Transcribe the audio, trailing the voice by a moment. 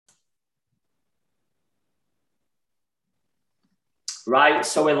Right,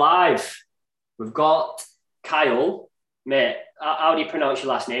 so we're live. We've got Kyle, mate. How do you pronounce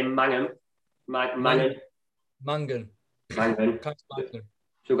your last name? Mangan. Mangan. Mangan. Mangan. Kyle So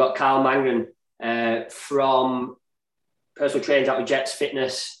we've got Kyle Mangan from personal trainers out of Jets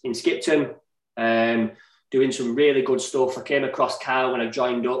Fitness in Skipton, doing some really good stuff. I came across Kyle when I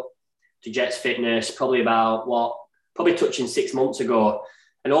joined up to Jets Fitness, probably touching 6 months ago,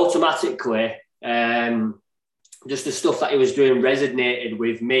 and automatically. Just the stuff that he was doing resonated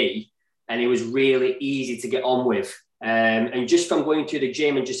with me, and it was really easy to get on with. And just from going to the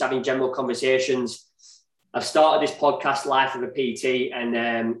gym and just having general conversations, I've started this podcast, Life of a PT, and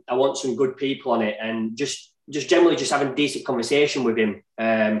I want some good people on it, and just generally just having a decent conversation with him.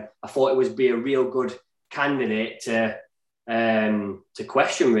 I thought it would be a real good candidate to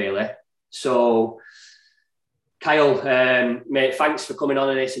question, really. So, Kyle, mate, thanks for coming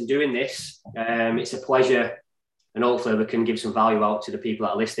on this and doing this. It's a pleasure. And hopefully we can give some value out to the people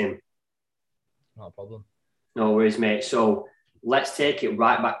that are listening. Not a problem. No worries, mate. So let's take it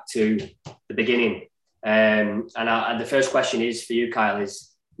right back to the beginning. And the first question is for you, Kyle,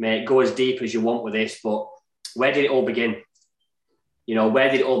 is, mate, go as deep as you want with this, but where did it all begin? You know, where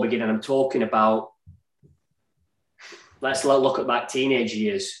did it all begin? And I'm talking about, let's look at back teenage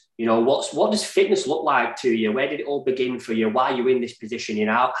years. You know, what does fitness look like to you? Where did it all begin for you? Why are you in this position? You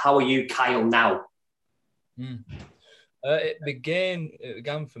know, how are you, Kyle, now? It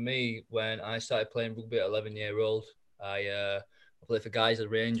began for me when I started playing rugby at 11-year-old. I played for Guys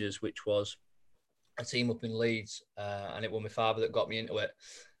and Rangers, which was a team up in Leeds, and it was my father that got me into it.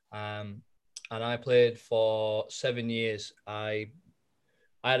 And I played for 7 years. I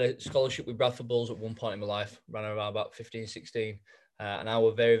had a scholarship with Bradford Bulls at one point in my life, ran around about 15, 16. And I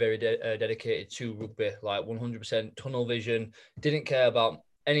was very, very dedicated to rugby, like 100% tunnel vision. Didn't care about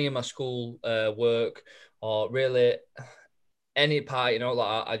any of my school work or really any part, you know,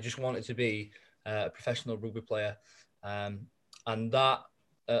 like I just wanted to be a professional rugby player. And that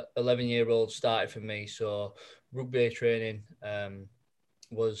 11-year-old started for me. So rugby training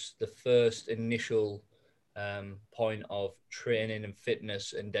was the first initial point of training and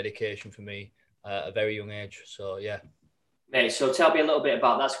fitness and dedication for me at a very young age. So, yeah. Mate, so tell me a little bit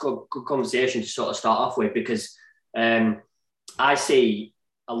about that's good conversation to sort of start off with, because I see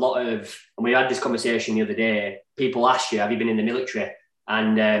a lot of, and we had this conversation the other day, people ask you, have you been in the military?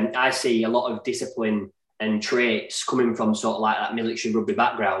 And I see a lot of discipline and traits coming from sort of like that military rugby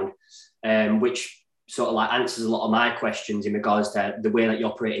background, which sort of like answers a lot of my questions in regards to the way that you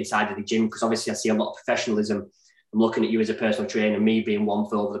operate inside of the gym, because obviously I see a lot of professionalism. I'm looking at you as a personal trainer, me being one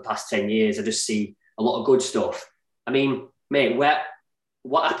for over the past 10 years, I just see a lot of good stuff. I mean, mate,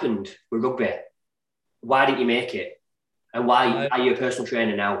 what happened with rugby? Why didn't you make it? And why are you a personal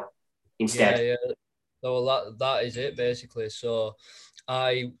trainer now instead? Yeah. So that is it, basically. So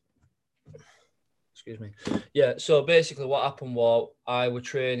excuse me. Yeah, so basically what happened was I was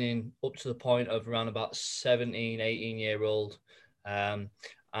training up to the point of around about 17, 18-year-old. And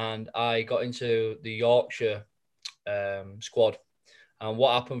I got into the Yorkshire squad. And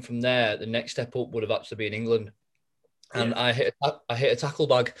what happened from there, the next step up would have actually been England. And I hit a tackle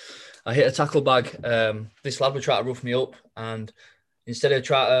bag. This lad would try to rough me up, and instead of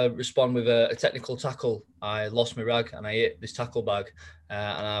trying to respond with a technical tackle, I lost my rag and I hit this tackle bag,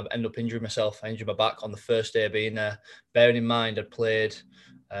 and I ended up injuring myself. I injured my back on the first day of being there. Bearing in mind, I'd played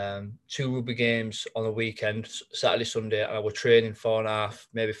 2 rugby games on a weekend, Saturday, Sunday, and I was training 4.5,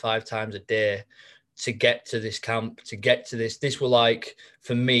 maybe 5 times a day to get to this camp, to get to this. This were like,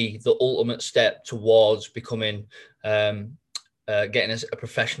 for me, the ultimate step towards becoming, getting a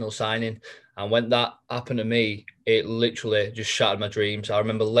professional signing. And when that happened to me, it literally just shattered my dreams. I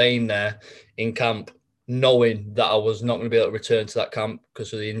remember laying there in camp, knowing that I was not going to be able to return to that camp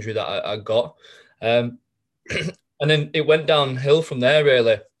because of the injury that I got. And then it went downhill from there,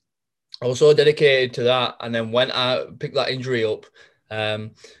 really. I was so dedicated to that. And then when I picked that injury up,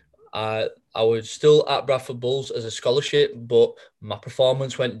 I was still at Bradford Bulls as a scholarship, but my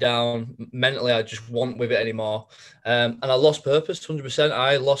performance went down. Mentally, I just wasn't with it anymore. And I lost purpose, 100%.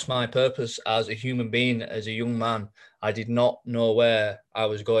 I lost my purpose as a human being, as a young man. I did not know where I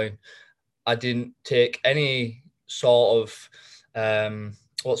was going. I didn't take any sort of,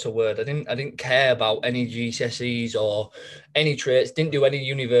 what's the word? I didn't care about any GCSEs or any traits. Didn't do any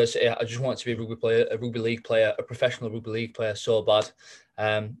university. I just wanted to be a rugby player, a rugby league player, a professional rugby league player so bad.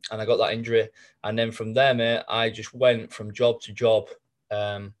 And I got that injury. And then from there, mate, I just went from job to job,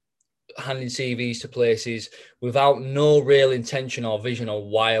 handing CVs to places without no real intention or vision or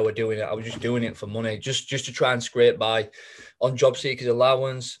why I was doing it. I was just doing it for money, just to try and scrape by on job seekers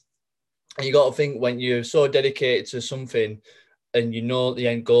allowance. And you got to think, when you're so dedicated to something, and you know the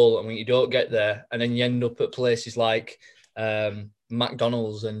end goal, and when you don't get there, and then you end up at places like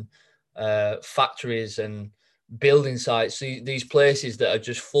McDonald's and factories and building sites, these places that are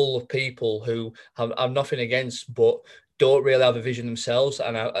just full of people who have nothing against, but don't really have a vision themselves.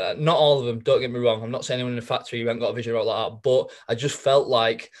 And not all of them, don't get me wrong, I'm not saying anyone in the factory who haven't got a vision like that, but I just felt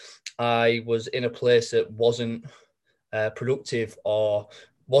like I was in a place that wasn't productive or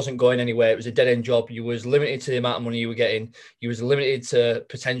wasn't going anywhere. It was a dead end job. You was limited to the amount of money you were getting. You was limited to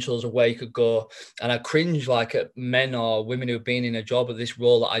potentials of where you could go. And I cringe like at men or women who've been in a job of this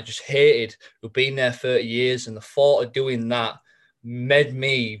role that I just hated, who've been there 30 years. And the thought of doing that made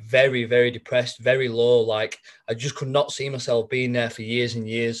me very, very depressed, very low. Like I just could not see myself being there for years and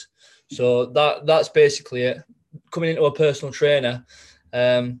years. So that's basically it. Coming into a personal trainer.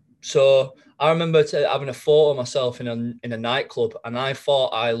 So I remember having a photo of myself in a nightclub, and I thought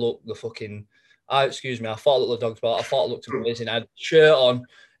I looked the fucking. I thought I looked the dog's ball. I thought I looked amazing. I had a shirt on,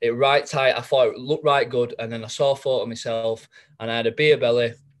 it right tight. I thought it looked right good, and then I saw a photo of myself, and I had a beer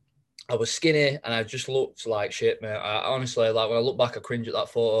belly. I was skinny, and I just looked like shit, man. I honestly, like when I look back, I cringe at that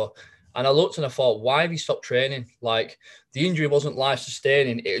photo. And I looked and I thought, why have you stopped training? Like the injury wasn't life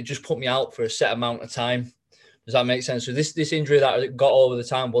sustaining; it just put me out for a set amount of time. Does that make sense? So this injury that I got over the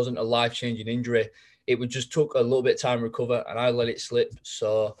time wasn't a life-changing injury. It would just took a little bit of time to recover, and I let it slip.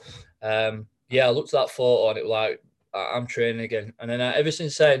 So, I looked at that photo and it was like, I'm training again. And then ever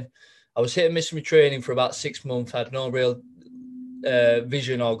since then, I was hit and miss with training for about 6 months. I had no real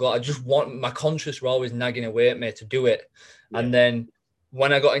vision or goal. I just my conscience were always nagging away at me to do it. Yeah. And then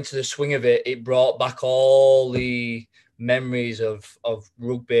when I got into the swing of it, it brought back all the memories of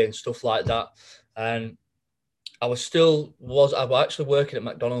rugby and stuff like that. And I was actually working at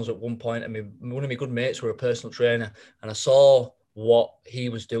McDonald's at one point, and one of my good mates were a personal trainer, and I saw what he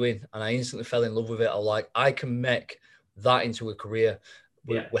was doing, and I instantly fell in love with it. I was like, I can make that into a career.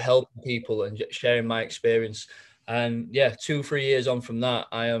 We're helping people and sharing my experience. And 2-3 years on from that,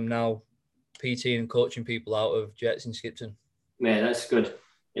 I am now PTing and coaching people out of Jets in Skipton. Yeah, that's good.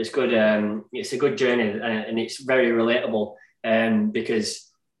 It's good. It's a good journey, and it's very relatable because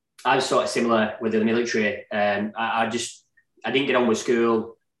I was sort of similar with the military. I didn't get on with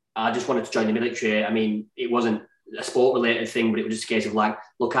school. I just wanted to join the military. I mean, it wasn't a sport-related thing, but it was just a case of like,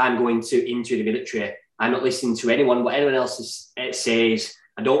 look, I'm going into the military. I'm not listening to what anyone else says.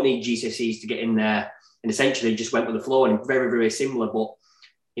 I don't need GCSEs to get in there. And essentially just went with the flow, and very, very similar. But,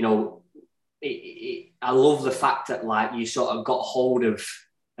 you know, I love the fact that like you sort of got hold of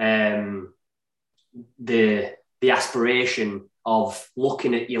the aspiration of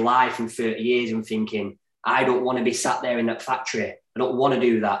looking at your life in 30 years and thinking, I don't want to be sat there in that factory. I don't want to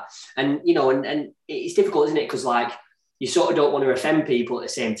do that. And, you know, and it's difficult, isn't it? Because like you sort of don't want to offend people at the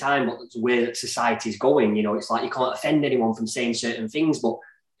same time, but it's the way that society's going, you know, it's like you can't offend anyone from saying certain things, but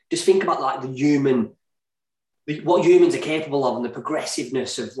just think about like what humans are capable of and the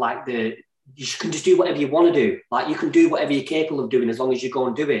progressiveness of like you can just do whatever you want to do. Like you can do whatever you're capable of doing as long as you go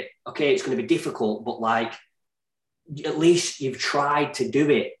and do it. Okay, it's going to be difficult, but like at least you've tried to do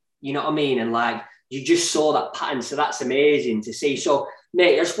it. You know what I mean? And like you just saw that pattern. So that's amazing to see. So,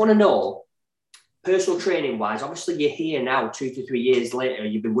 mate, I just want to know, personal training wise, obviously you're here now 2 to 3 years later,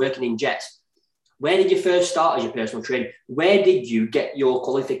 you've been working in Jets. Where did you first start as your personal trainer? Where did you get your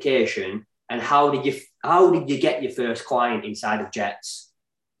qualification, and how did you get your first client inside of Jets?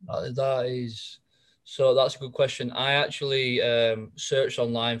 That's a good question. I actually searched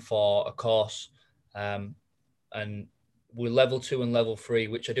online for a course, and we're level 2 and level 3,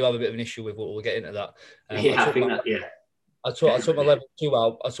 which I do have a bit of an issue with, but we'll get into that. I took my level 2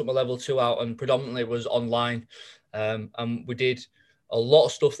 out. I took my level 2 out, and predominantly was online. And we did a lot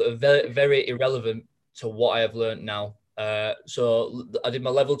of stuff that are very, very irrelevant to what I have learned now. So I did my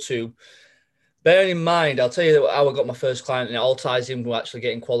level 2. Bearing in mind, I'll tell you how I got my first client, and it all ties in with actually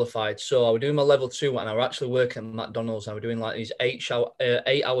getting qualified. So I was doing my level 2, and I was actually working at McDonald's. I was doing like these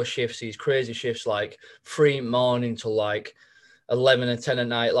 8-hour shifts, these crazy shifts, like 3 in the morning to like 11 and 10 at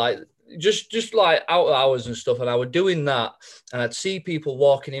night, like just like out of hours and stuff. And I was doing that, and I'd see people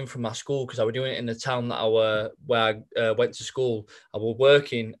walking in from my school, because I was doing it in the town that where I went to school. I was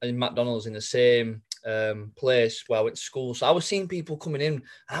working in McDonald's in the same place where I went to school. So I was seeing people coming in, and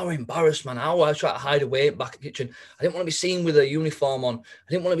I was embarrassed, man. I was trying to hide away back in the kitchen. I didn't want to be seen with a uniform on. I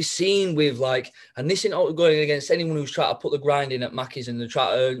didn't want to be seen with like, and this isn't going against anyone who's trying to put the grind in at Mackey's and they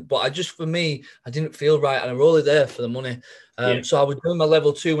try to earn, but for me, I didn't feel right, and I was only there for the money. So I was doing my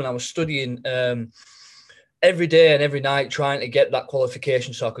level 2, and I was studying every day and every night, trying to get that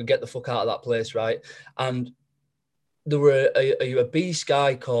qualification so I could get the fuck out of that place, right? And there were a beast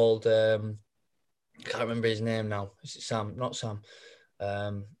guy called can't remember his name now. Is it Sam? Not Sam.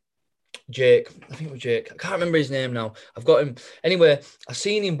 Jake. I think it was Jake. I can't remember his name now. I've got him. Anyway, I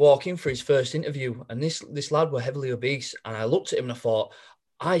seen him walk in for his first interview, and this lad were heavily obese. And I looked at him and I thought,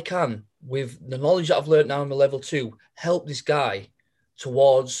 I can, with the knowledge that I've learned now in my level 2, help this guy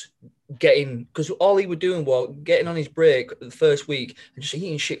towards getting, because all he was doing was getting on his break the first week and just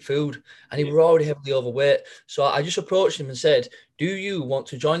eating shit food, and he were already heavily overweight. So I just approached him and said, do you want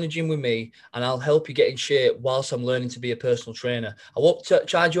to join the gym with me, and I'll help you get in shape whilst I'm learning to be a personal trainer? I won't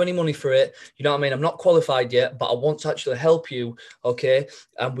charge you any money for it, you know what I mean? I'm not qualified yet, but I want to actually help you, okay?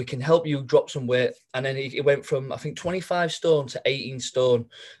 And we can help you drop some weight. And then it went from, I think, 25 stone to 18 stone.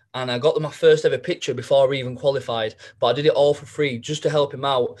 And I got my first ever picture before I even qualified, but I did it all for free just to help him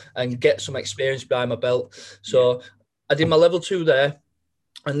out and get some experience behind my belt. So I did my level 2 there.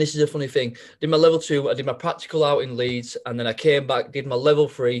 And this is a funny thing. Did my level 2, I did my practical out in Leeds, and then I came back, did my level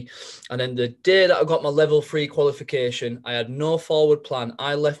 3. And then the day that I got my level 3 qualification, I had no forward plan.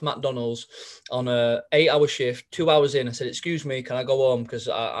 I left McDonald's on a 8-hour shift, 2 hours in. I said, excuse me, can I go home? Because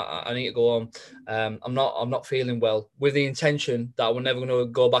I need to go home. I'm not feeling well, with the intention that I was never going to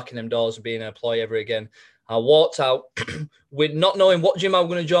go back in them doors and be an employee ever again. I walked out with not knowing what gym I was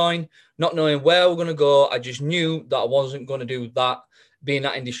going to join, not knowing where I was going to go. I just knew that I wasn't going to do that, be in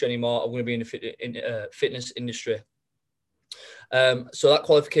that industry anymore. I'm going to be in the fitness industry. So that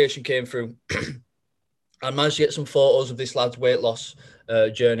qualification came through. I managed to get some photos of this lad's weight loss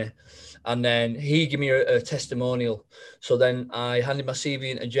journey. And then he gave me a testimonial. So then I handed my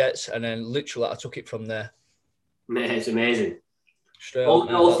CV into Jets, and then literally I took it from there. Mate, it's amazing. It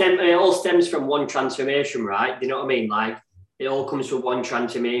all stems from one transformation, right? You know what I mean? Like, it all comes from one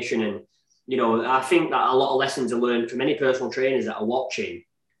transformation. And, you know, I think that a lot of lessons are learned from any personal trainers that are watching.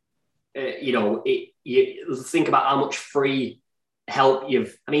 You think about how much free help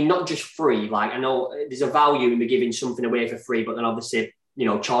not just free, like, I know there's a value in giving something away for free, but then obviously, you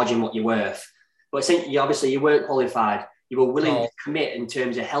know, charging what you're worth. But essentially, obviously, you weren't qualified. You were willing to commit in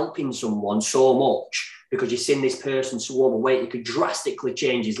terms of helping someone so much because you've seen this person so overweight, you could drastically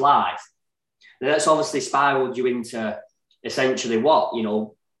change his life. And that's obviously spiraled you into essentially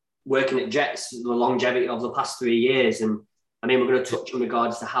working at Jets, the longevity of the past 3 years. And I mean, we're going to touch in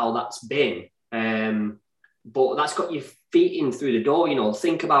regards to how that's been. But that's got your feet in through the door. You know,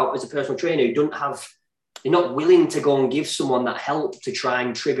 think about, as a personal trainer who you're not willing to go and give someone that help to try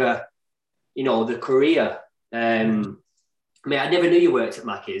and trigger, you know, the career. I mean, I never knew you worked at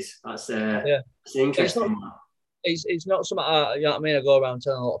Mackey's. That's interesting. It's not something you know what I mean, I go around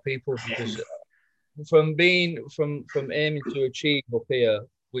telling a lot of people, because from aiming to achieve up here,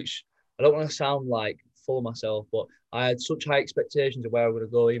 which I don't want to sound like full of myself, but I had such high expectations of where I was going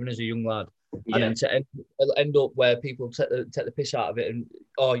to go, even as a young lad. Yeah. And then to end up where people take the piss out of it, and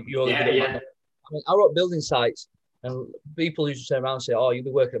you're only good at McDonald's. I mean, I wrote building sites, and people used to turn around and say, "Oh, you'll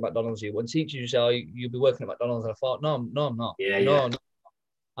be working at McDonald's." When teachers used to say, "Oh, you'll be working at McDonald's," and I thought, "No, I'm not." No.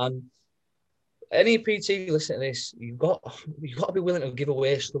 And any PT listening to this, you've got to be willing to give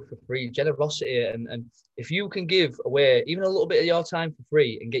away stuff for free. Generosity, and if you can give away even a little bit of your time for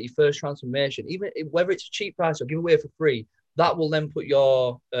free and get your first transformation, even whether it's a cheap price or give away for free, that will then put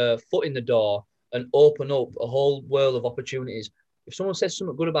your foot in the door and open up a whole world of opportunities. If someone says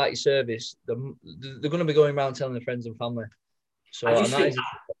something good about your service, they're going to be going around telling their friends and family. So I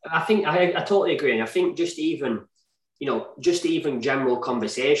totally agree. And I think just even general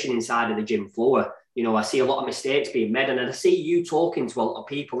conversation inside of the gym floor, you know, I see a lot of mistakes being made, and I see you talking to a lot of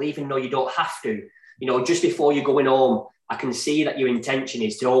people, even though you don't have to, you know, just before you're going home, I can see that your intention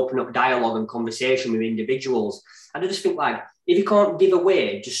is to open up dialogue and conversation with individuals. And I just think, like, if you can't give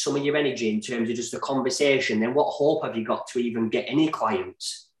away just some of your energy in terms of just a conversation, then what hope have you got to even get any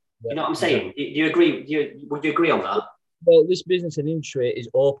clients? Yeah. You know what I'm saying? Do you agree? Would you agree on that? Well, this business and industry is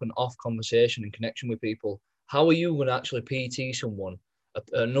open off conversation and connection with people. How are you going to actually PT someone,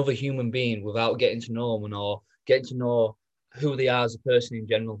 another human being, without getting to know them or getting to know who they are as a person in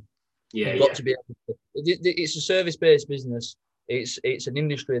general? You've got to be able to, it's a service-based business. It's an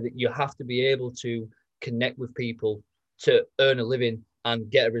industry that you have to be able to connect with people to earn a living and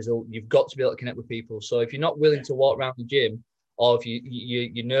get a result. You've got to be able to connect with people. So if you're not willing to walk around the gym, or if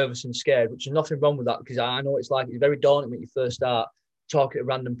you're nervous and scared, which is nothing wrong with that, because I know it's very daunting when you first start talking to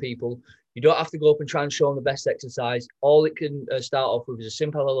random people. You don't have to go up and try and show them the best exercise. All it can start off with is a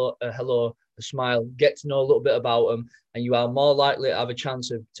simple hello, a smile, get to know a little bit about them, and you are more likely to have a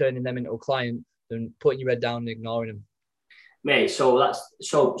chance of turning them into a client than putting your head down and ignoring them. Mate, so let's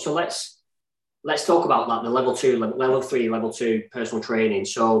talk about that, the level 2, level 3, level 2 personal training.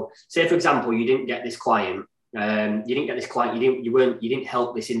 So say, for example, you didn't get this client, You didn't get this client. You didn't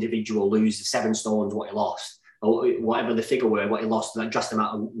help this individual lose the 7 stones what he lost, or whatever the figure were, what he lost, that just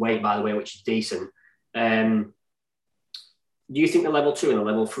amount of weight, by the way, which is decent. Do you think the level 2 and the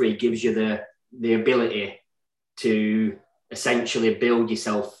level 3 gives you the ability to essentially build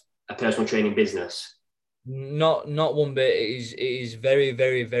yourself a personal training business? Not one bit. It is very,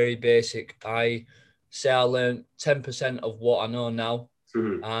 very, very basic. I say I learned 10% of what I know now,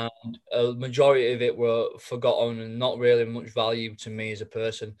 and a majority of it were forgotten and not really much value to me as a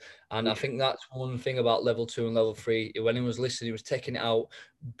person. And I think that's one thing about level 2 and level 3. When he was listening, he was taking it out.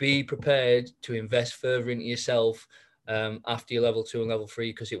 Be prepared to invest further into yourself after your level 2 and level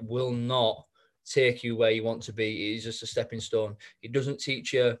 3, because it will not take you where you want to be. It is just a stepping stone. It doesn't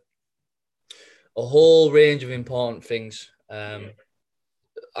teach you a whole range of important things. I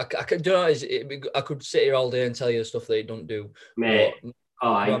could sit here all day and tell you the stuff that it don't do. Mate.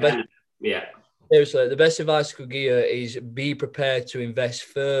 Seriously, the best advice I could give you is be prepared to invest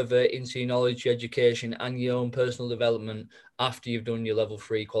further into your knowledge, your education, and your own personal development after you've done your level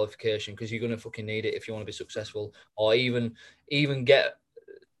 3 qualification, because you're going to fucking need it if you want to be successful, or even get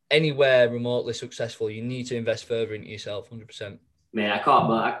anywhere remotely successful. You need to invest further into yourself, 100%. Mate, I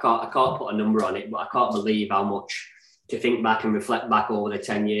can't put a number on it, but I can't believe how much, to think back and reflect back over the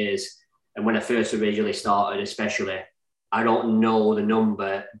 10 years. And when I first originally started, especially, I don't know the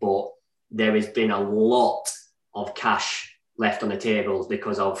number, but there has been a lot of cash left on the tables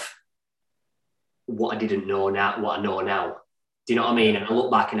because of what I didn't know now, what I know now. Do you know what I mean? And I look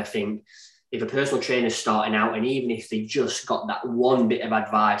back and I think, if a personal trainer's starting out, and even if they just got that one bit of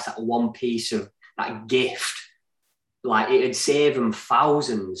advice, that one piece of that gift, like, it'd save them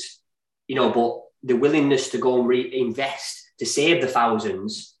thousands, but the willingness to go and reinvest to save the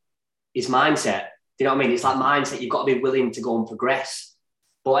thousands is mindset. Do you know what I mean? It's like mindset. You've got to be willing to go and progress.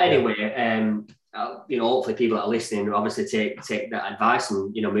 But anyway, hopefully people that are listening will obviously take that advice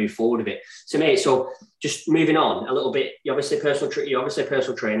and, move forward a bit. So, mate, just moving on a little bit, you're obviously a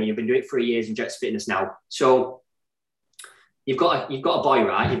personal trainer. You've been doing it for 3 years in Jets Fitness now. So you've got a boy,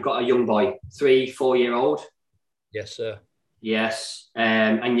 right? You've got a young boy, 3-4 year old. Yes, sir. Yes.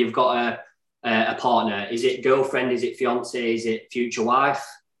 And you've got a partner. Is it girlfriend? Is it fiance? Is it future wife?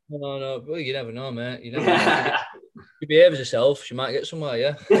 No. Well, you never know, mate. You never know. She behaves herself, she might get somewhere,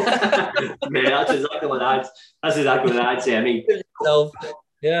 yeah. Mate, that's exactly what I'd say. I mean,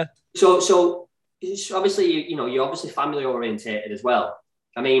 yeah. So obviously, you're obviously family orientated as well.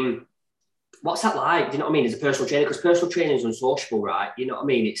 I mean, what's that like? Do you know what I mean? As a personal trainer, because personal training is unsociable, right? You know what I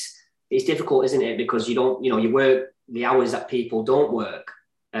mean? It's difficult, isn't it? Because you don't, you work the hours that people don't work.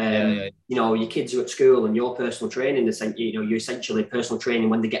 Your kids are at school and your personal training, you're essentially personal training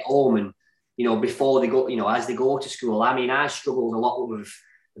when they get home and, before they go, as they go to school. I mean, I struggled a lot with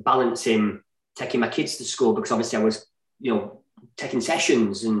balancing taking my kids to school, because obviously I was, taking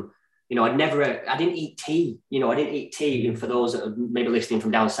sessions and, I didn't eat tea. I didn't eat tea. And for those that are maybe listening from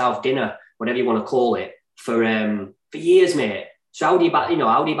down south, dinner, whatever you want to call it, for years, mate. So how do you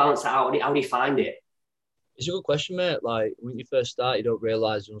balance that out? How do you find it? It's a good question, mate. Like, when you first start, you don't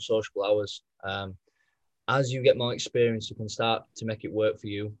realise the unsociable hours. As you get more experience, you can start to make it work for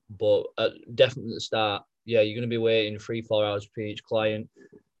you. But definitely at the start, you're going to be waiting 3-4 hours for each client.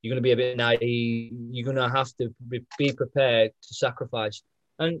 You're going to be a bit naive. You're going to have to be prepared to sacrifice.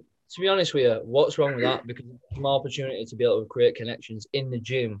 And to be honest with you, what's wrong with that? Because it's an opportunity to be able to create connections in the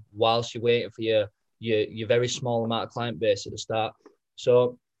gym whilst you're waiting for your very small amount of client base at the start.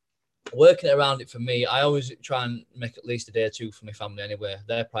 So working around it for me, I always try and make at least a day or two for my family anyway.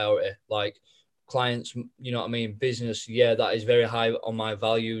 Their priority, like clients, you know what I mean? Business, that is very high on my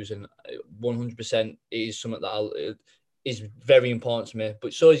values, and 100% it is something that is very important to me.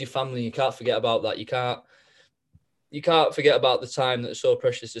 But so is your family. You can't forget about that. You can't forget about the time that's so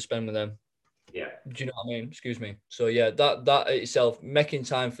precious to spend with them. Yeah. Do you know what I mean? Excuse me. So that itself, making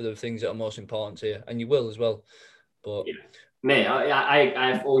time for the things that are most important to you, and you will as well. But mate,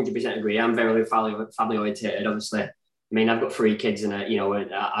 I 100% agree. I'm very family oriented, obviously. I mean, I've got 3 kids, and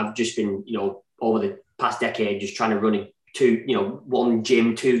I've just been, over the past decade, just trying to run 1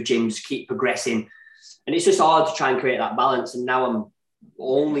 gym, 2 gyms, keep progressing, and it's just hard to try and create that balance. And now I'm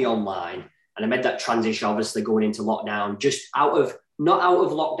only online, and I made that transition, obviously, going into lockdown, just not out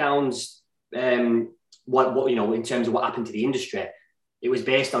of lockdowns. What in terms of what happened to the industry, it was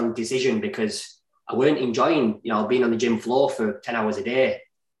based on decision, because I weren't enjoying, being on the gym floor for 10 hours a day.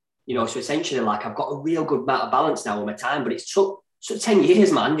 So essentially, like, I've got a real good amount of balance now with my time, but it's took 10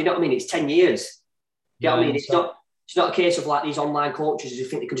 years, man. Do you know what I mean? It's 10 years. Do you know what I mean? It's not a case of like these online coaches who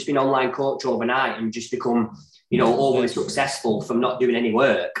think they could just be an online coach overnight and just become, overly successful from not doing any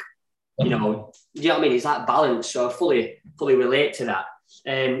work. you know what I mean? It's that balance. So I fully relate to that.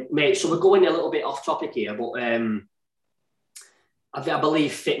 Mate, so we're going a little bit off topic here, but I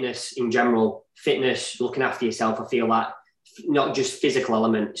believe fitness in general, looking after yourself, I feel like not just physical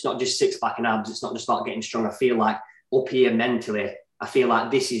element, it's not just six pack and abs, it's not just about getting strong. I feel like up here mentally, I feel like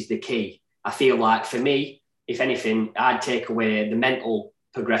this is the key. I feel like for me, if anything, I'd take away the mental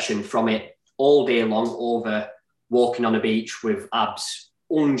progression from it all day long over walking on a beach with abs,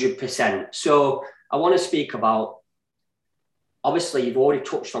 100%. So I want to speak about, obviously you've already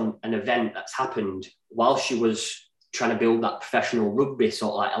touched on an event that's happened whilst you was trying to build that professional rugby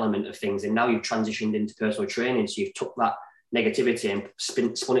sort of like element of things, and now you've transitioned into personal training, so you've took that negativity and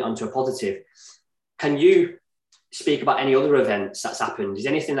spun it onto a positive. Can you speak about any other events that's happened? Is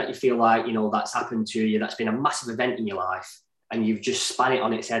anything that you feel like, you know, that's happened to you, that's been a massive event in your life, and you've just span it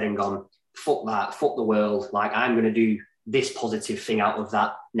on its head and gone, fuck that, fuck the world, like I'm going to do this positive thing out of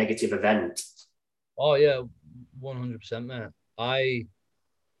that negative event? Oh yeah, 100%, man.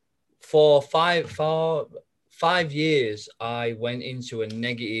 For 5 years, I went into a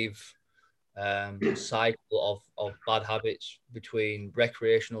negative cycle of bad habits between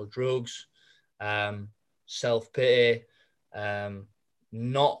recreational drugs, self-pity,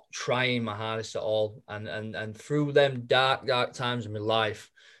 not trying my hardest at all. And through them dark times in my life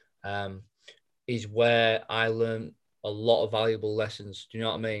is where I learned a lot of valuable lessons. Do you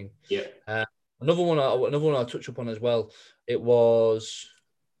know what I mean? Yeah. Another one I'll touch upon as well. It was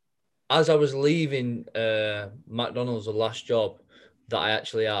as I was leaving McDonald's, the last job that I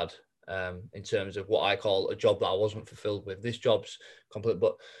actually had, in terms of what I call a job that I wasn't fulfilled with. This job's complete,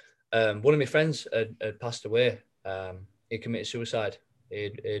 but one of my friends had passed away. He committed suicide.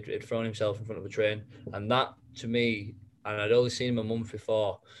 He'd thrown himself in front of a train, and that to me, and I'd only seen him a month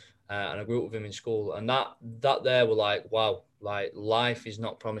before, and I grew up with him in school, and that there were like, wow, like life is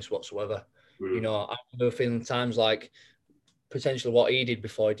not promised whatsoever. You know, I remember feeling times like potentially what he did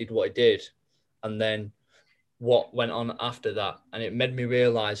before he did what he did, and then what went on after that. And it made me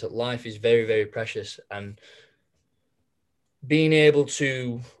realize that life is very, very precious, and being able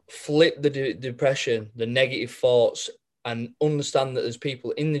to flip the depression, the negative thoughts, and understand that there's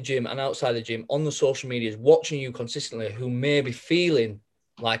people in the gym and outside the gym on the social medias watching you consistently who may be feeling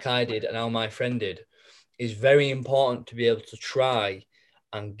like I did and how my friend did, is very important to be able to try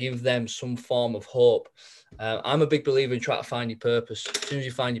and give them some form of hope. I'm a big believer in trying to find your purpose. As soon as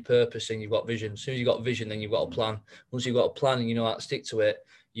you find your purpose, then you've got vision. As soon as you've got vision, then you've got a plan. Once you've got a plan and you know how to stick to it,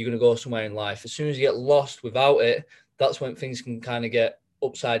 you're going to go somewhere in life. As soon as you get lost without it, that's when things can kind of get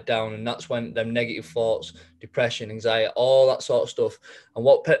upside down. And that's when them negative thoughts, depression, anxiety, all that sort of stuff. And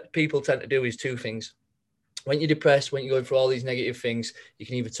what people tend to do is two things. When you're depressed, when you're going through all these negative things, you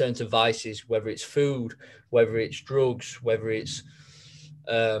can either turn to vices, whether it's food, whether it's drugs, whether it's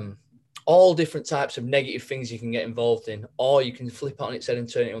all different types of negative things you can get involved in, or you can flip it on its head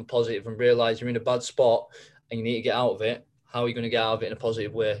and turn it on positive and realize you're in a bad spot and you need to get out of it. How are you going to get out of it in a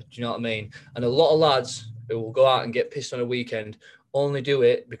positive way? Do you know what I mean? And a lot of lads who will go out and get pissed on a weekend only do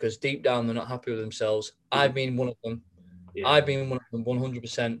it because deep down they're not happy with themselves. I've been one of them. Yeah. I've been one of them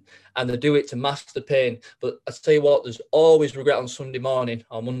 100%, and they do it to mask the pain. But I tell you what, there's always regret on Sunday morning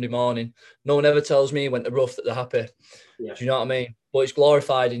or Monday morning. No one ever tells me when they're rough that they're happy. Yeah. Do you know what I mean? But it's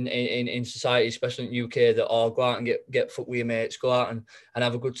glorified in society, especially in the UK, that go out and get fucked with your mates, go out and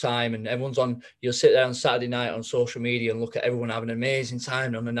have a good time, and everyone's on. You'll sit there on Saturday night on social media and look at everyone having an amazing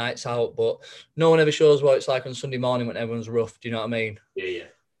time on the nights out, but no one ever shows what it's like on Sunday morning when everyone's rough. Do you know what I mean? Yeah.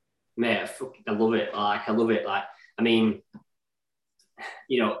 Mate, I love it. I love it. I mean,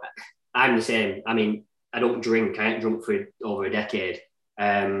 you know, I'm the same. I mean, I don't drink. I ain't drunk for over a decade.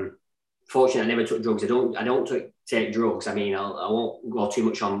 Fortunately, I never took drugs. I don't take drugs. I mean, I won't go too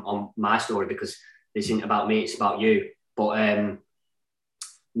much on my story because this isn't about me. It's about you. But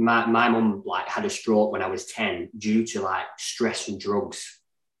my mum had a stroke when I was 10 due to stress and drugs.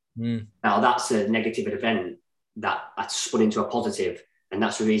 Now that's a negative event that I spun into a positive. And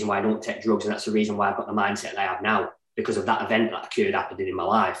that's the reason why I don't take drugs. And that's the reason why I've got the mindset that I have now, because of that event that happened in my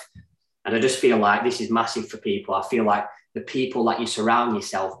life. And I just feel like this is massive for people. I feel like the people that you surround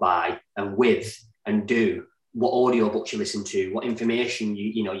yourself by and with and do, what audio books you listen to, what information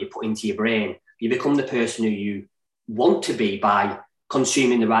you put into your brain, you become the person who you want to be by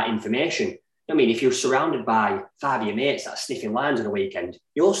consuming the right information. I mean, if you're surrounded by 5 of your mates that are sniffing lines on a weekend,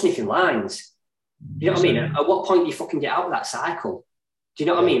 you're sniffing lines. You know what I mean? At what point do you fucking get out of that cycle? Do you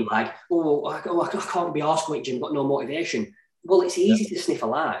know what I mean? I can't be arsed going to gym, got no motivation. Well, it's easy to sniff a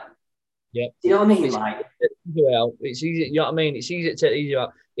line. Yeah. Do you know what I mean? It's easy. You know what I mean? It's easy to take easy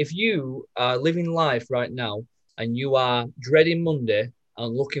out. If you are living life right now and you are dreading Monday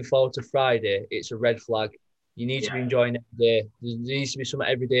and looking forward to Friday, it's a red flag. You need to be enjoying every day. There needs to be something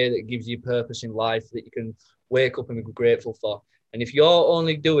every day that gives you purpose in life that you can wake up and be grateful for. And if you're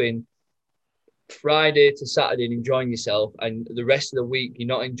only doing Friday to Saturday and enjoying yourself, and the rest of the week you're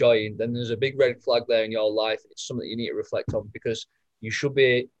not enjoying, then there's a big red flag there in your life. It's something that you need to reflect on, because you should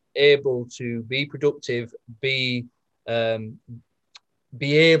be able to be productive, be able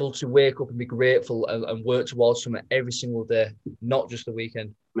to wake up and be grateful and work towards something every single day, not just the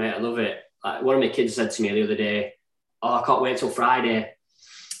weekend. Mate, I love it. Like, one of my kids said to me the other day, "Oh, I can't wait till Friday."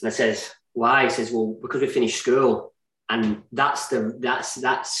 And I says, "Why?" He says, "Well, because we finished school." And that's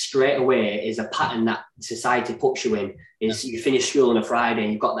straight away is a pattern that society puts you in. Is you finish school on a Friday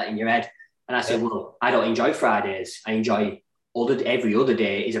and you've got that in your head. And I said, well, I don't enjoy Fridays. I enjoy every other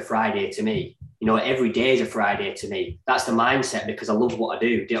day is a Friday to me. You know, every day is a Friday to me. That's the mindset, because I love what I do.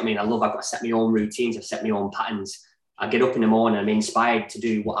 Do you know what I mean? I've got to set my own routines. I've set my own patterns. I get up in the morning, I'm inspired to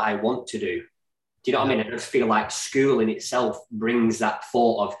do what I want to do. Do you know what I mean? I just feel like school in itself brings that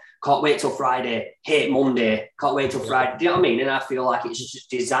thought of, can't wait till Friday, hate Monday, can't wait till Friday. Do you know what I mean? And I feel like it's just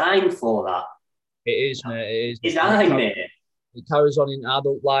designed for that. It is, mate. It is. Designed, mate. It carries on in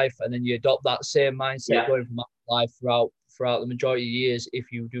adult life, and then you adopt that same mindset going from life throughout the majority of years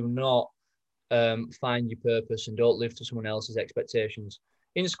if you do not find your purpose and don't live to someone else's expectations.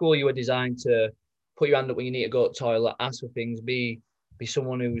 In school, you were designed to put your hand up when you need to go to the toilet, ask for things, be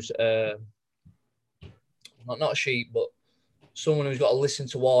someone who's not a sheep, but someone who's got to listen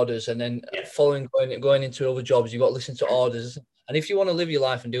to orders, and then going into other jobs, you've got to listen to orders. And if you want to live your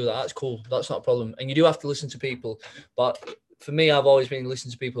life and do that, that's cool. That's not a problem. And you do have to listen to people. But for me, I've always been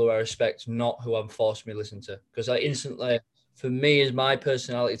listening to people who I respect, not who I'm forced to listen to. Because I instantly, for me, as my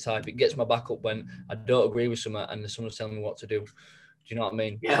personality type, it gets my back up when I don't agree with someone and someone's telling me what to do. Do you know what I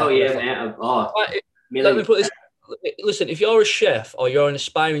mean? Yeah, man. Let me put this. Listen, if you're a chef or you're an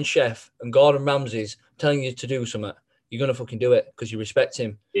aspiring chef and Gordon Ramsay's telling you to do something, you're going to fucking do it because you respect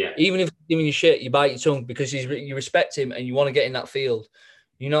him. Yeah. Even if he's giving you shit, you bite your tongue because you respect him and you want to get in that field.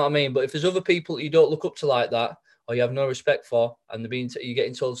 You know what I mean? But if there's other people you don't look up to like that, or you have no respect for, and you're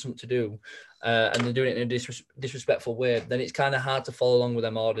getting told something to do, and they're doing it in a disrespectful way, then it's kind of hard to follow along with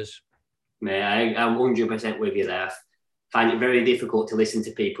them orders. Mate, I'm 100% with you there. I find it very difficult to listen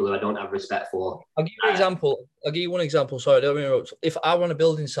to people who I don't have respect for. I'll give you an example. Sorry, don't interrupt. If I were on a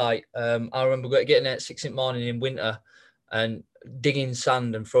building site, I remember getting there at 6 in the morning in winter and digging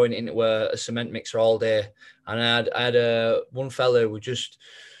sand and throwing it into a cement mixer all day. And I had one fella who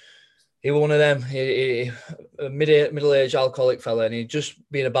he was one of them, a middle-aged alcoholic fella, and he'd just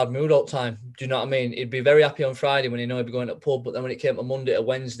be in a bad mood all the time. Do you know what I mean? He'd be very happy on Friday when he knew he'd be going to the pub, but then when it came to Monday or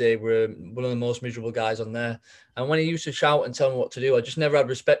Wednesday, we're one of the most miserable guys on there. And when he used to shout and tell me what to do, I just never had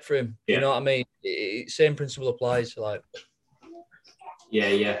respect for him. Yeah. You know what I mean? Same principle applies.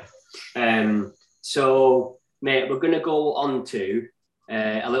 Yeah. So, mate, we're going to go on to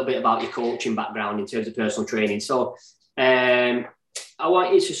a little bit about your coaching background in terms of personal training. So, I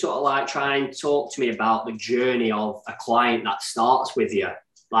want you to sort of try and talk to me about the journey of a client that starts with you.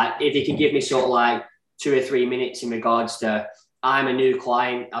 Like, if you can give me sort of 2 or 3 minutes in regards to, I'm a new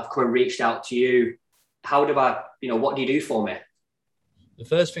client, I've come and reached out to you. How do I, what do you do for me? The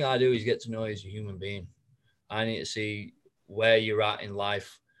first thing I do is get to know you as a human being. I need to see where you're at in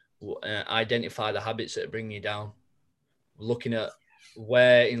life, identify the habits that bring you down, looking at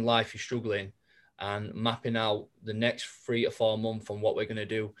where in life you're struggling, and mapping out the next 3 to 4 months on what we're going to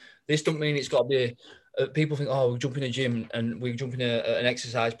do. This don't mean it's got to be, people think, we jump in a gym and we jump in an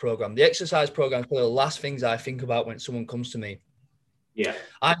exercise program. The exercise program is probably the last things I think about when someone comes to me. Yeah.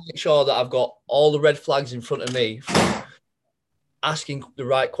 I make sure that I've got all the red flags in front of me, asking the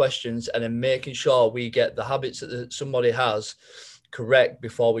right questions, and then making sure we get the habits that somebody has correct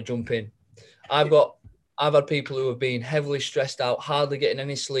before we jump in. I've had people who have been heavily stressed out, hardly getting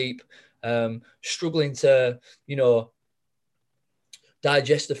any sleep, struggling to,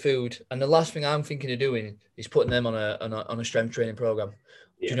 digest the food. And the last thing I'm thinking of doing is putting them on a strength training program.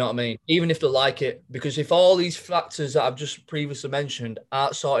 Yeah. Do you know what I mean? Even if they like it, because if all these factors that I've just previously mentioned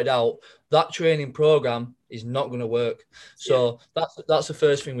aren't sorted out, that training program is not going to work. So that's the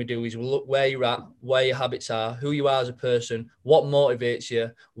first thing we do is we look where you're at, where your habits are, who you are as a person, what motivates you,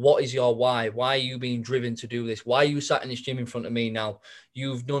 what is your why are you being driven to do this? Why are you sat in this gym in front of me now?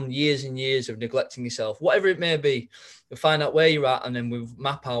 You've done years and years of neglecting yourself, whatever it may be. We'll find out where you're at, and then we'll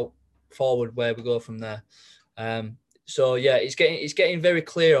map out forward where we go from there. So yeah, it's getting very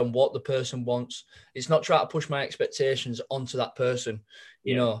clear on what the person wants. It's not trying to push my expectations onto that person.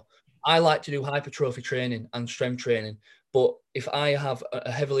 You know, I like to do hypertrophy training and strength training, but if I have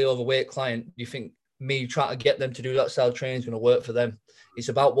a heavily overweight client, do you think me trying to get them to do that style of training is going to work for them. It's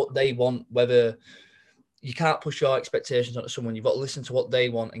about what they want, whether you can't push your expectations onto someone. You've got to listen to what they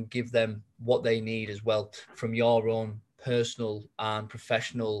want and give them what they need as well from your own personal and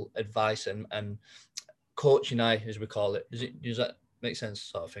professional advice and coaching eye, as we call it. Does that make sense,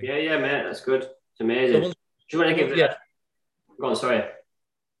 sort of thing? Yeah, mate. That's good. It's amazing. Do you want to give that? Go on, sorry.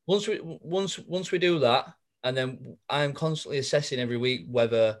 Once we do that, and then I'm constantly assessing every week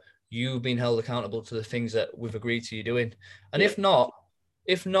whether you've been held accountable to the things that we've agreed to you doing. And if not,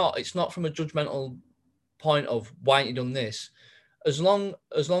 it's not from a judgmental point of why haven't you done this. As long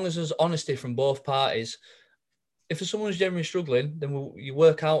as there's honesty from both parties, if someone's generally struggling, then you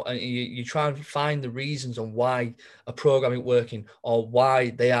work out and you try and find the reasons on why a program isn't working or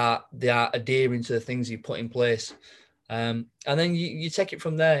why they are adhering to the things you put in place. And then you take it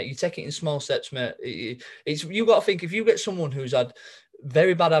from there. You take it in small steps, mate. You got to think, if you get someone who's had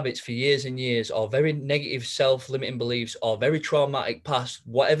very bad habits for years and years, or very negative self-limiting beliefs, or very traumatic past,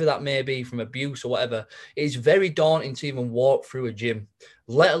 whatever that may be, from abuse or whatever, it's very daunting to even walk through a gym,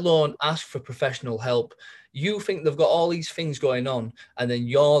 let alone ask for professional help. You think they've got all these things going on, and then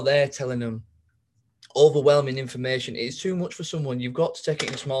you're there telling them overwhelming information. It's too much for someone. You've got to take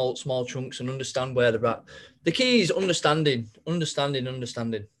it in small chunks and understand where they're at. The key is understanding.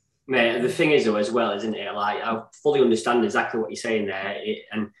 Mate, the thing is though as well, isn't it? Like, I fully understand exactly what you're saying there.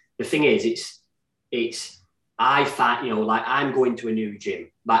 And the thing is, I find, like, I'm going to a new gym.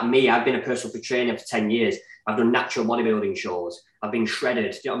 Like me, I've been a personal trainer for 10 years. I've done natural bodybuilding shows. I've been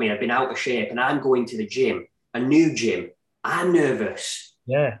shredded. Do you know what I mean? I've been out of shape, and I'm going to the gym, a new gym. I'm nervous.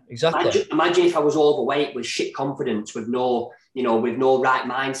 Yeah, exactly. Imagine if I was overweight with shit confidence, with no right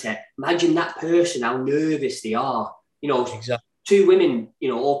mindset. Imagine that person, how nervous they are. Exactly. Two women,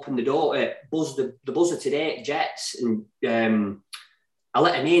 opened the door, buzzed the buzzer today at Jets, and I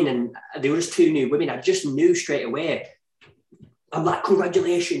let them in, and they were just two new women. I just knew straight away. I'm like,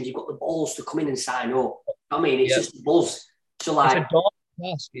 congratulations, you've got the balls to come in and sign up. I mean, it's just a buzz. So like,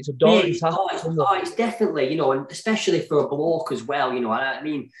 it's a daunting task. It's definitely, and especially for a bloke as well, I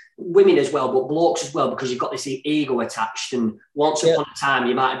mean, women as well, but blokes as well, because you've got this ego attached. And once upon a time,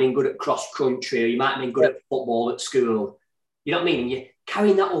 you might have been good at cross country, or you might have been good at football at school. You know what I mean? And you're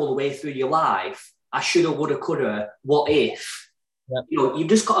carrying that all the way through your life. I shoulda, woulda, coulda. What if? Yeah. You've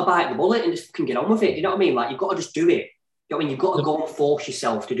just got to bite the bullet and just fucking get on with it. You know what I mean? Like, you've got to just do it. You know what I mean? You've got to go and force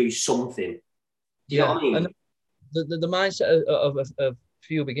yourself to do something. Do you know what I mean? And the mindset of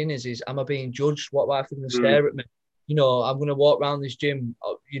few beginners is, am I being judged? What are people going to stare at me? I'm going to walk around this gym,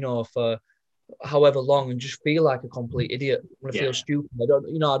 for however long and just feel like a complete idiot. I'm going to feel stupid. I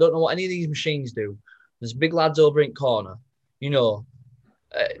don't know what any of these machines do. There's big lads over in corner.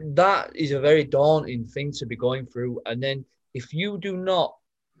 That is a very daunting thing to be going through. And then if you do not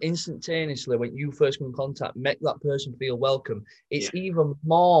instantaneously, when you first come in contact, make that person feel welcome, it's even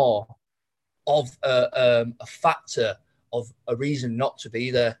more of a factor of a reason not to be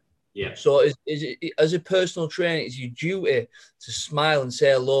there. Yeah. So as a personal trainer, it's your duty to smile and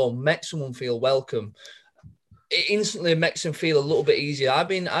say hello, make someone feel welcome. It instantly makes them feel a little bit easier.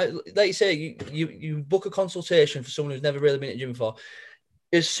 Like you say, you book a consultation for someone who's never really been at the gym before.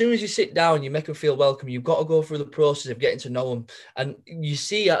 As soon as you sit down, you make them feel welcome. You've got to go through the process of getting to know them. And you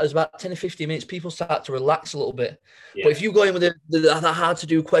see, as about 10 or 15 minutes, people start to relax a little bit. Yeah. But if you go in with the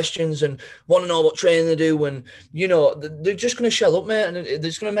hard-to-do questions and want to know what training they do, and, they're just going to shell up, mate, and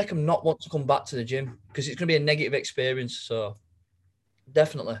it's going to make them not want to come back to the gym because it's going to be a negative experience. So,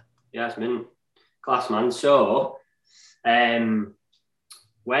 definitely. Yeah, it's been class, man. So,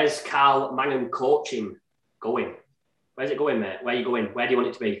 where's Carl Mangan coaching going? Where's it going, mate? Where are you going? Where do you want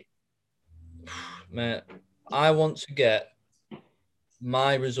it to be? Mate, I want to get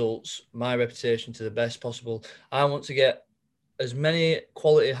my results, my reputation to the best possible. I want to get as many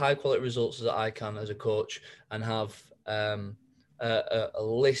high quality results as I can as a coach, and have a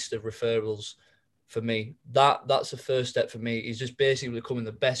list of referrals for me. That's the first step for me, is just basically becoming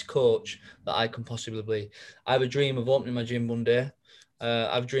the best coach that I can possibly be. I have a dream of opening my gym one day.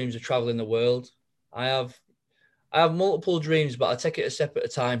 I have dreams of traveling the world. I have multiple dreams, but I take it a step at a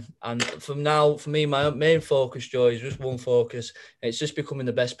time. And from now, for me, my main focus, Joe, is just one focus. It's just becoming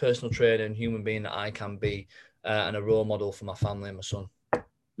the best personal trainer and human being that I can be, and a role model for my family and my son.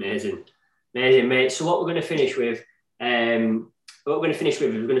 Amazing, mate. So what we're going to finish with, we're going to finish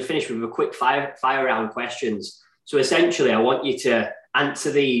with a quick fire round questions. So essentially, I want you to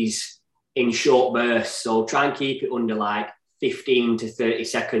answer these in short bursts. So try and keep it under like 15 to 30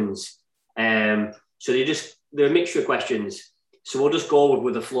 seconds. So they're a mixture of questions. So we'll just go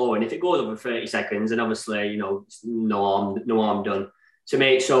with the flow. And if it goes over 30 seconds, then obviously, no harm done. So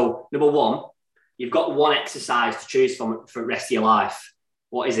mate, so number one, you've got one exercise to choose from for the rest of your life.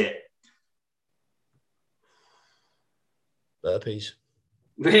 What is it? Burpees.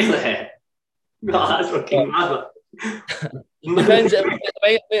 Really? No, that's fucking mad. Depends.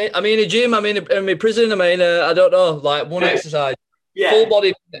 I'm in a gym. I'm in a prison. I don't know, like one exercise. Yeah. Full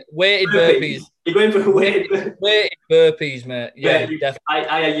body weighted burpees. You're going for weighted burpees, mate. Yeah,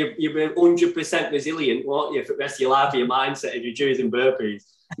 definitely. You're 100% resilient, won't you, for the rest of your life, for your mindset, if you're choosing burpees.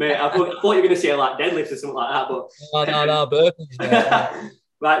 Mate, I thought you were going to say like deadlifts or something like that, but... No, burpees, mate.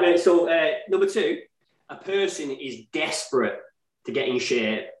 Right, mate, so number 2, a person is desperate to get in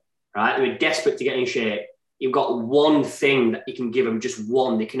shape, right? They're desperate to get in shape. You've got one thing that you can give them, just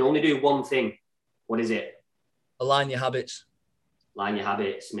one. They can only do one thing. What is it? Align your habits. Align your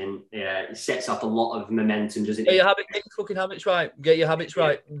habits, man. Yeah, it sets off a lot of momentum, doesn't it? Get your fucking habits right. Get your habits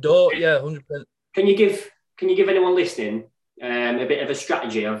right. Don't, 100%. Can you give anyone listening a bit of a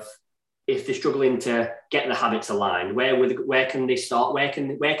strategy of if they're struggling to get the habits aligned? Where can they start? Where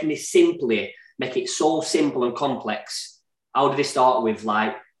can they simply make it so simple and complex? How do they start with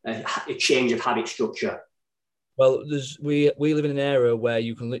like a change of habit structure? Well, we live in an era where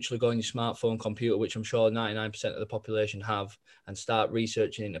you can literally go on your smartphone, computer, which I'm sure 99% of the population have, and start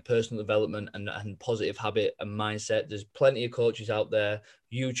researching into personal development and positive habit and mindset. There's plenty of coaches out there.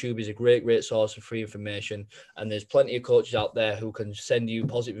 YouTube is a great source of free information, and there's plenty of coaches out there who can send you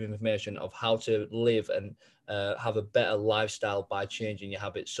positive information of how to live and have a better lifestyle by changing your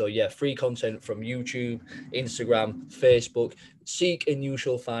habits. So yeah, free content from YouTube, Instagram, Facebook. Seek and you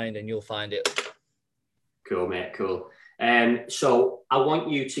shall find, and you'll find it. Cool, mate, cool. So I want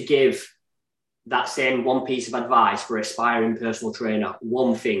you to give that same one piece of advice for aspiring personal trainer.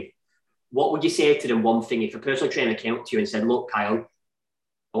 One thing. What would you say to them? One thing. If a personal trainer came up to you and said, look, Kyle,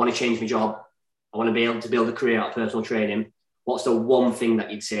 I want to change my job. I want to be able to build a career out of personal training. What's the one thing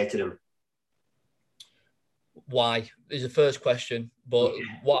that you'd say to them? Why is the first question. But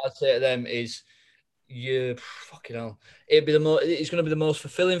what I'd say to them is, fucking hell. It's going to be the most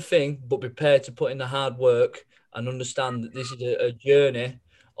fulfilling thing, but prepare to put in the hard work and understand that this is a journey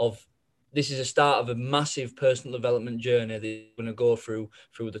this is a start of a massive personal development journey that you're going to go through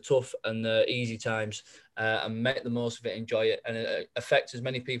the tough and the easy times and make the most of it, enjoy it, and affect as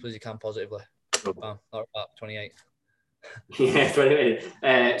many people as you can positively. Wow, about 28. Yeah,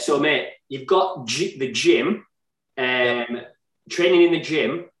 28. So, mate, you've got the gym, training in the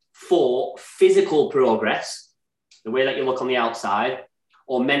gym for physical progress, the way that you look on the outside,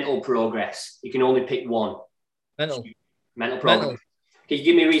 or mental progress. You can only pick one. Mental progress. Mental. Can you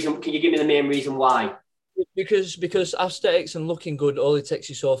give me a reason? Can you give me the main reason why? Because aesthetics and looking good only takes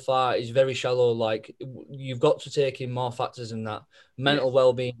you so far. Is very shallow. Like, you've got to take in more factors than that. Mental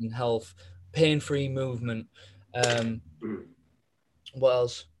well-being and health, pain-free movement. What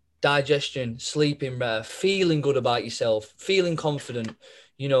else? Digestion, sleeping better, feeling good about yourself, feeling confident,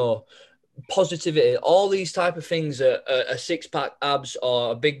 positivity, all these type of things that a six-pack abs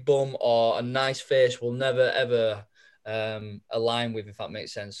or a big bum or a nice face will never, ever align with, if that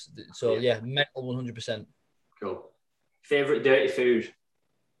makes sense. So, mental 100%. Cool. Favourite dirty food?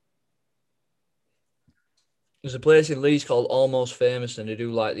 There's a place in Leeds called Almost Famous, and they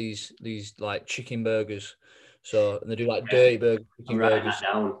do like these like chicken burgers. So, and they do like dirty burgers, chicken burgers.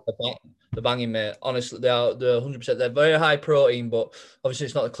 They're banging, mate. Honestly, they're 100%. They're very high protein, but obviously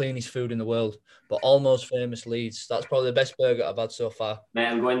it's not the cleanest food in the world. But Almost Famous Leeds, that's probably the best burger I've had so far. Mate,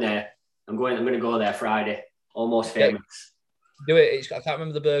 I'm going there. I'm going to go there Friday. Almost Famous. Do it. I can't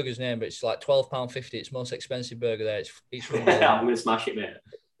remember the burger's name, but it's like £12.50. It's the most expensive burger there. It's unreal. I'm going to smash it, mate.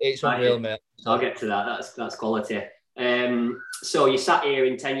 It's unreal, mate. I'll get to that. That's quality. So you sat here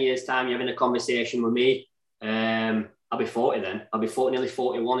in 10 years' time, you're having a conversation with me. I'll be 40 then. I'll be 40, nearly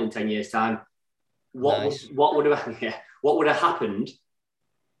 41 in 10 years' time. What would have happened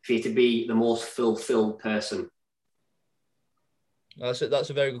for you to be the most fulfilled person? That's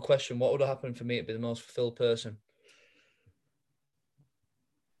a very good question. What would have happened for me to be the most fulfilled person?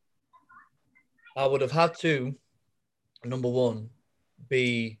 I would have had to, number one,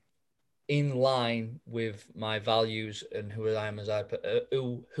 be in line with my values and who I am as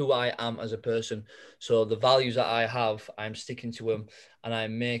a person. So the values that I have, I'm sticking to them, and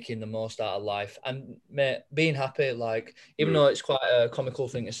I'm making the most out of life. And mate, being happy, like, even though it's quite a comical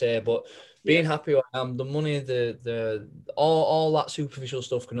thing to say, but being happy where I am, the money, the all that superficial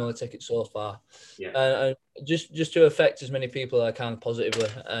stuff can only take it so far. And just to affect as many people as I can positively,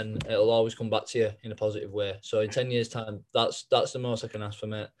 and it'll always come back to you in a positive way. So in 10 years' time, that's the most I can ask for,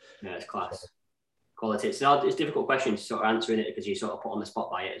 mate. Yeah, it's class. Quality. It's a difficult question to sort of answering it because you sort of put on the spot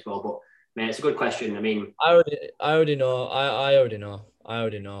by it as well. But mate, it's a good question. I mean, I already know. I already know. I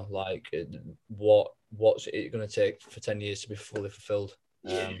already know, like, what's it going to take for 10 years to be fully fulfilled.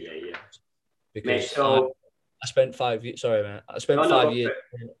 Yeah. Mate, Because so I spent 5 years. Sorry, man. no, no, go for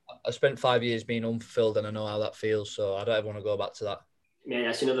it. I spent 5 years being unfulfilled, and I know how that feels. So I don't ever want to go back to that. Mate,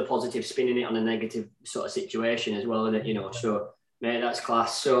 that's another positive, spinning it on a negative sort of situation as well, isn't it? You know, so mate, that's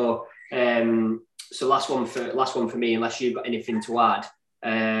class. So, so last one for me, unless you've got anything to add.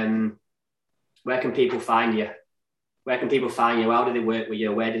 Where can people find you? Where can people find you? How do they work with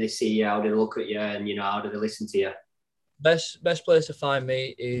you? Where do they see you? How do they look at you? And how do they listen to you? Best place to find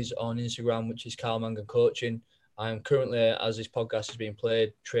me is on Instagram, which is Carl Mangan Coaching. I'm currently, as this podcast is being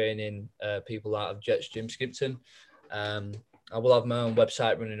played, training people out of Jets Gym Skipton. I will have my own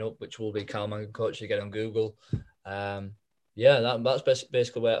website running up, which will be Carl Mangan Coaching again on Google. That's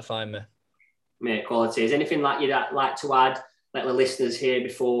basically where to find me. Mate, quality. Is anything like you'd like to add, let the listeners hear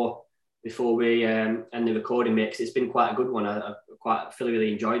before we end the recording, mate? Because it's been quite a good one. I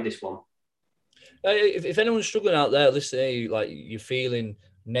really enjoyed this one. If anyone's struggling out there, listen, like you're feeling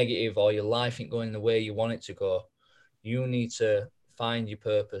negative or your life ain't going the way you want it to go, you need to find your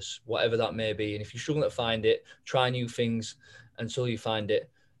purpose, whatever that may be. And if you're struggling to find it, try new things until you find it.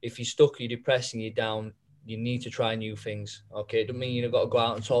 If you're stuck, you're depressed and you're down, you need to try new things. Okay, it doesn't mean you've got to go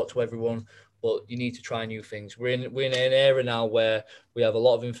out and talk to everyone, but you need to try new things. We're in an era now where we have a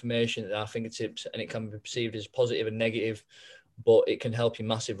lot of information at our fingertips, and it can be perceived as positive and negative, but it can help you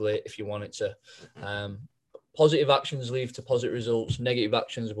massively if you want it to. Positive actions lead to positive results. Negative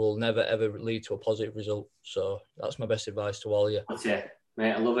actions will never, ever lead to a positive result. So that's my best advice to all of you. That's it,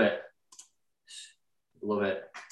 mate. I love it. Love it.